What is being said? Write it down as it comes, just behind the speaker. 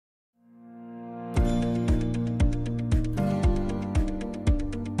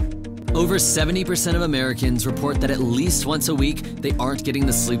Over 70% of Americans report that at least once a week they aren't getting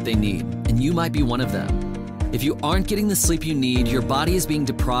the sleep they need, and you might be one of them. If you aren't getting the sleep you need, your body is being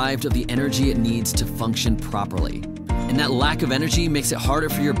deprived of the energy it needs to function properly. And that lack of energy makes it harder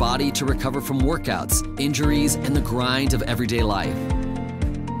for your body to recover from workouts, injuries, and the grind of everyday life.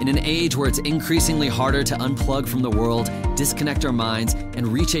 In an age where it's increasingly harder to unplug from the world, disconnect our minds, and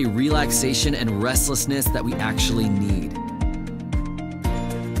reach a relaxation and restlessness that we actually need.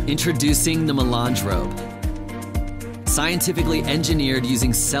 Introducing the Melange Robe. Scientifically engineered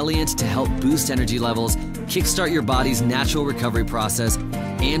using Celliant to help boost energy levels, kickstart your body's natural recovery process,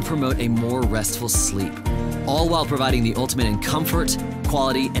 and promote a more restful sleep, all while providing the ultimate in comfort,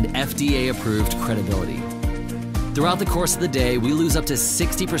 quality, and FDA-approved credibility. Throughout the course of the day, we lose up to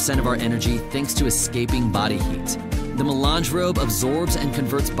 60% of our energy thanks to escaping body heat. The Melange Robe absorbs and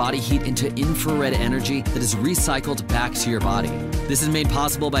converts body heat into infrared energy that is recycled back to your body. This is made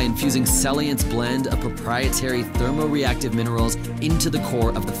possible by infusing Celliant's blend of proprietary thermoreactive minerals into the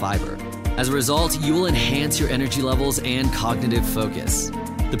core of the fiber. As a result, you will enhance your energy levels and cognitive focus.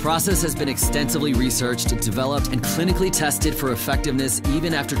 The process has been extensively researched, developed, and clinically tested for effectiveness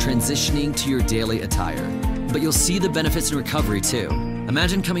even after transitioning to your daily attire. But you'll see the benefits in recovery too.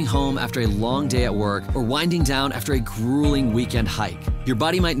 Imagine coming home after a long day at work or winding down after a grueling weekend hike. Your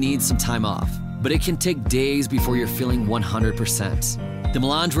body might need some time off, but it can take days before you're feeling 100%. The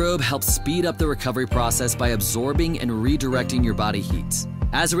Melange Robe helps speed up the recovery process by absorbing and redirecting your body heat.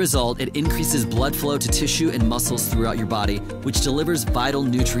 As a result, it increases blood flow to tissue and muscles throughout your body, which delivers vital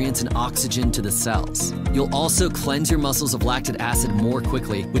nutrients and oxygen to the cells. You'll also cleanse your muscles of lactic acid more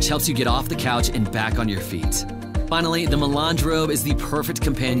quickly, which helps you get off the couch and back on your feet. Finally, the Melange Robe is the perfect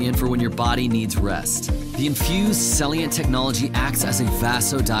companion for when your body needs rest. The infused Celliant technology acts as a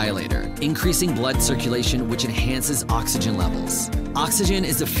vasodilator, increasing blood circulation, which enhances oxygen levels. Oxygen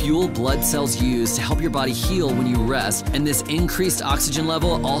is the fuel blood cells use to help your body heal when you rest, and this increased oxygen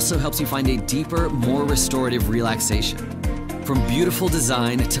level also helps you find a deeper, more restorative relaxation. From beautiful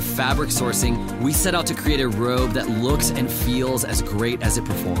design to fabric sourcing, we set out to create a robe that looks and feels as great as it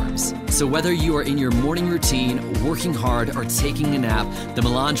performs. So whether you are in your morning routine, working hard, or taking a nap, the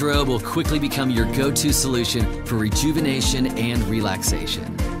Melange Robe will quickly become your go-to solution for rejuvenation and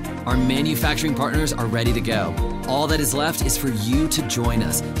relaxation. Our manufacturing partners are ready to go. All that is left is for you to join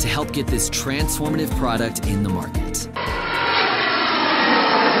us to help get this transformative product in the market.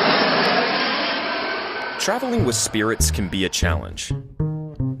 Traveling with spirits can be a challenge.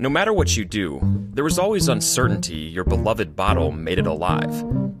 No matter what you do, there is always uncertainty your beloved bottle made it alive.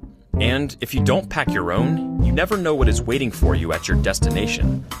 And if you don't pack your own, you never know what is waiting for you at your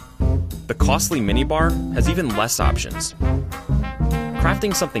destination. The costly minibar has even less options.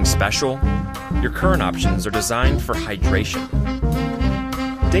 Crafting something special, your current options are designed for hydration.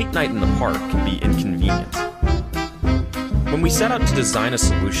 Date night in the park can be inconvenient. When we set out to design a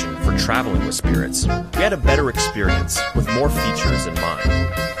solution for traveling with spirits, we had a better experience with more features in mind.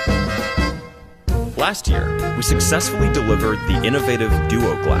 Last year, we successfully delivered the innovative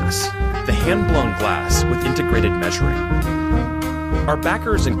Duo Glass, the hand-blown glass with integrated measuring. Our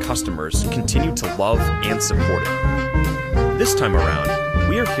backers and customers continue to love and support it. This time around,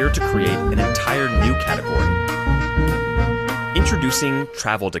 we are here to create an entire new category. Introducing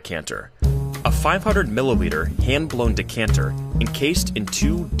Travel Decanter, a 500 milliliter hand-blown decanter encased in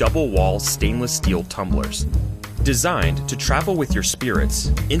 2 double-wall stainless steel tumblers. Designed to travel with your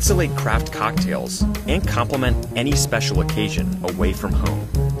spirits, insulate craft cocktails, and complement any special occasion away from home.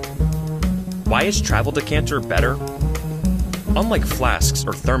 Why is Travel Decanter better? Unlike flasks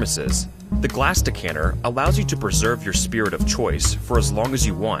or thermoses, the glass decanter allows you to preserve your spirit of choice for as long as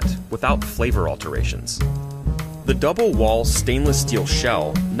you want without flavor alterations. The double-wall stainless steel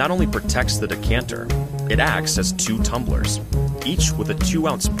shell not only protects the decanter, it acts as 2 tumblers, each with a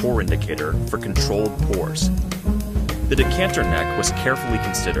 2-ounce pour indicator for controlled pours. The decanter neck was carefully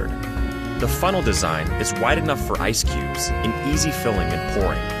considered. The funnel design is wide enough for ice cubes in easy filling and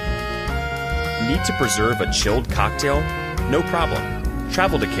pouring. Need to preserve a chilled cocktail? No problem.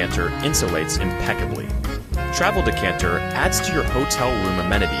 Travel Decanter insulates impeccably. Travel Decanter adds to your hotel room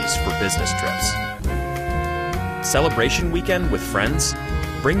amenities for business trips. Celebration weekend with friends?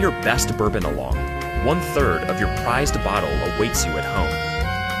 Bring your best bourbon along. 1/3 of your prized bottle awaits you at home.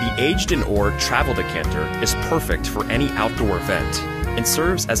 The aged-in-ore Travel Decanter is perfect for any outdoor event and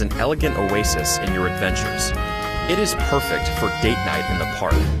serves as an elegant oasis in your adventures. It is perfect for date night in the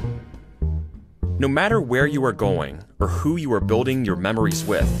park. No matter where you are going or who you are building your memories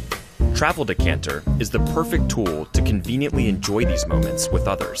with, Travel Decanter is the perfect tool to conveniently enjoy these moments with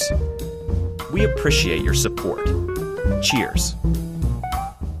others. We appreciate your support. Cheers.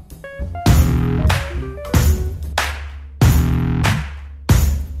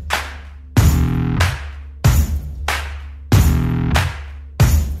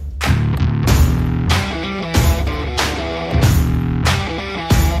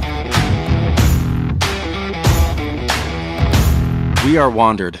 We are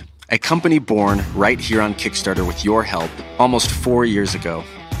Wandered, a company born right here on Kickstarter with your help almost 4 years ago.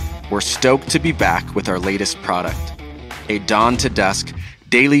 We're stoked to be back with our latest product, a dawn to dusk,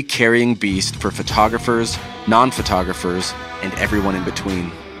 daily carrying beast for photographers, non-photographers, and everyone in between.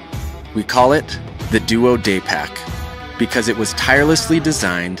 We call it the Duo Day Pack because it was tirelessly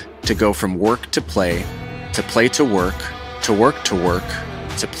designed to go from work to play to work, to work to work,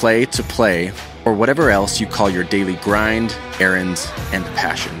 to play, or whatever else you call your daily grind, errands, and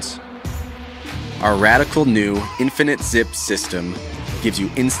passions. Our radical new infinite zip system gives you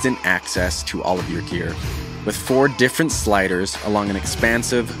instant access to all of your gear. With 4 different sliders along an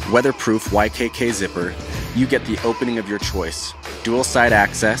expansive, weatherproof YKK zipper, you get the opening of your choice: dual side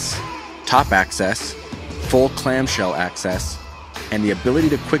access, top access, full clamshell access, and the ability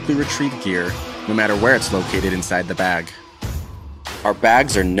to quickly retrieve gear no matter where it's located inside the bag. Our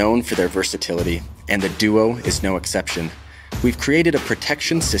bags are known for their versatility, and the Duo is no exception. We've created a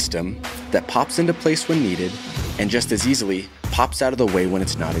protection system that pops into place when needed and just as easily pops out of the way when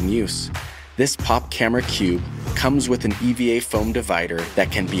it's not in use. This pop camera cube comes with an EVA foam divider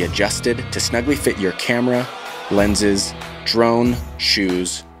that can be adjusted to snugly fit your camera, lenses, drone,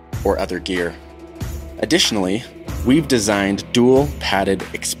 shoes, or other gear. Additionally, we've designed dual padded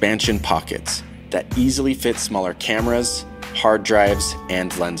expansion pockets that easily fit smaller cameras, hard drives,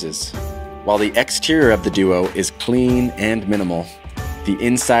 and lenses. While the exterior of the Duo is clean and minimal, the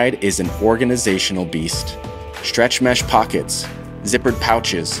inside is an organizational beast. Stretch mesh pockets, zippered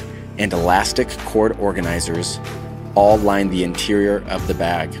pouches, and elastic cord organizers all line the interior of the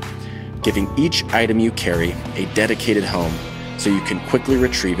bag, giving each item you carry a dedicated home so you can quickly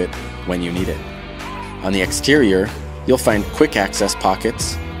retrieve it when you need it. On the exterior, you'll find quick access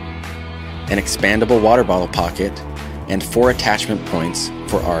pockets, an expandable water bottle pocket, and 4 attachment points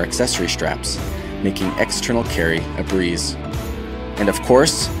for our accessory straps, making external carry a breeze. And of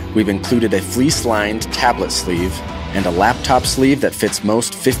course, we've included a fleece-lined tablet sleeve and a laptop sleeve that fits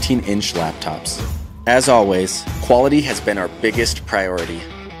most 15-inch laptops. As always, quality has been our biggest priority.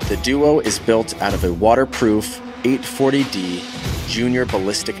 The Duo is built out of a waterproof 840D junior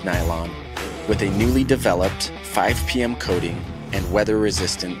ballistic nylon with a newly developed 5 PM coating and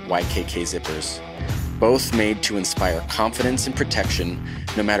weather-resistant YKK zippers, both made to inspire confidence and protection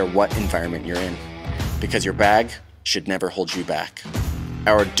no matter what environment you're in, because your bag should never hold you back.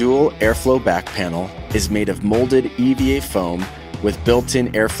 Our dual airflow back panel is made of molded EVA foam with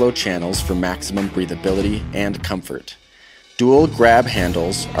built-in airflow channels for maximum breathability and comfort. Dual grab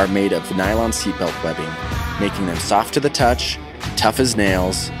handles are made of nylon seatbelt webbing, making them soft to the touch, tough as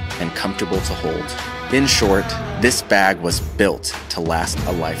nails, and comfortable to hold. In short, this bag was built to last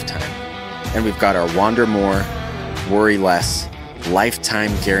a lifetime. And we've got our Wander More, Worry Less,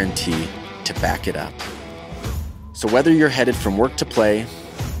 lifetime guarantee to back it up. So whether you're headed from work to play,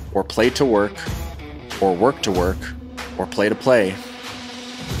 or play to work, or work to work, or play to play,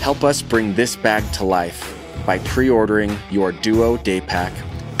 help us bring this bag to life by pre-ordering your Duo Day Pack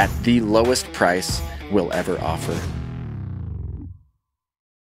at the lowest price we'll ever offer.